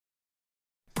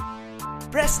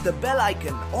press the bell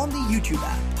icon on the YouTube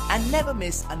app and never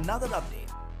miss another update.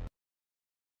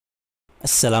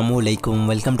 अस्सलामुअलैकुम,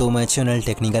 welcome to my channel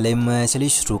technical M. चलिए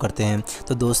शुरू करते हैं।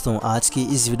 तो दोस्तों, आज की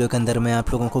इस वीडियो के अंदर मैं आप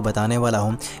लोगों को बताने वाला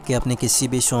हूं कि अपने किसी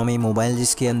भी Xiaomi मोबाइल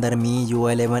जिसके अंदर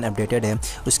MIUI 11 अपडेटेड है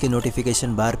उसके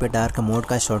नोटिफिकेशन बार पे डार्क मोड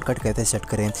का शॉर्टकट कैसे सेट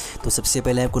करें। तो सबसे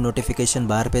पहले आपको नोटिफिकेशन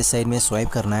बार पे साइड में स्वाइप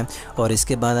करना है और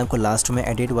इसके बाद आपको लास्ट में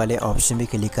एडिट वाले ऑप्शन भी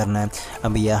क्लिक करना है।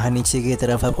 अब यहाँ नीचे की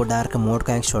तरफ आपको डार्क मोड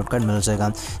का एक शॉर्टकट मिल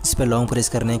जाएगा। इस पर लॉन्ग प्रेस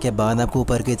करने के बाद आपको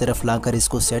ऊपर की तरफ लाकर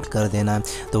इसको सेट कर देना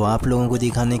है। तो आप लोगों को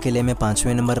दिखाने के लिए मैं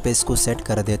 5वें नंबर पे इसको सेट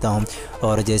कर देता हूं।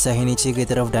 और जैसा ही नीचे की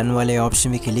तरफ डन वाले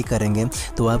ऑप्शन भी क्लिक करेंगे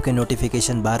तो आपके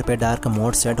नोटिफिकेशन बार पे डार्क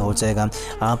मोड सेट हो जाएगा।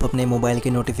 आप अपने मोबाइल के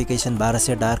नोटिफिकेशन बार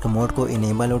से डार्क मोड को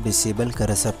इनेबल और डिसेबल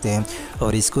कर सकते हैं।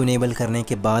 और इसको इनेबल करने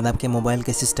के बाद आपके मोबाइल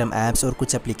के सिस्टम ऐप्स और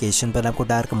कुछ एप्लीकेशन पर आपको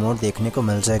डार्क मोड देखने को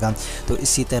मिल जाएगा। तो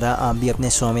इसी तरह आप भी अपने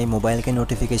Xiaomi मोबाइल के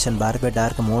नोटिफिकेशन बार पे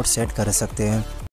डार्क मोड सेट कर सकते हैं।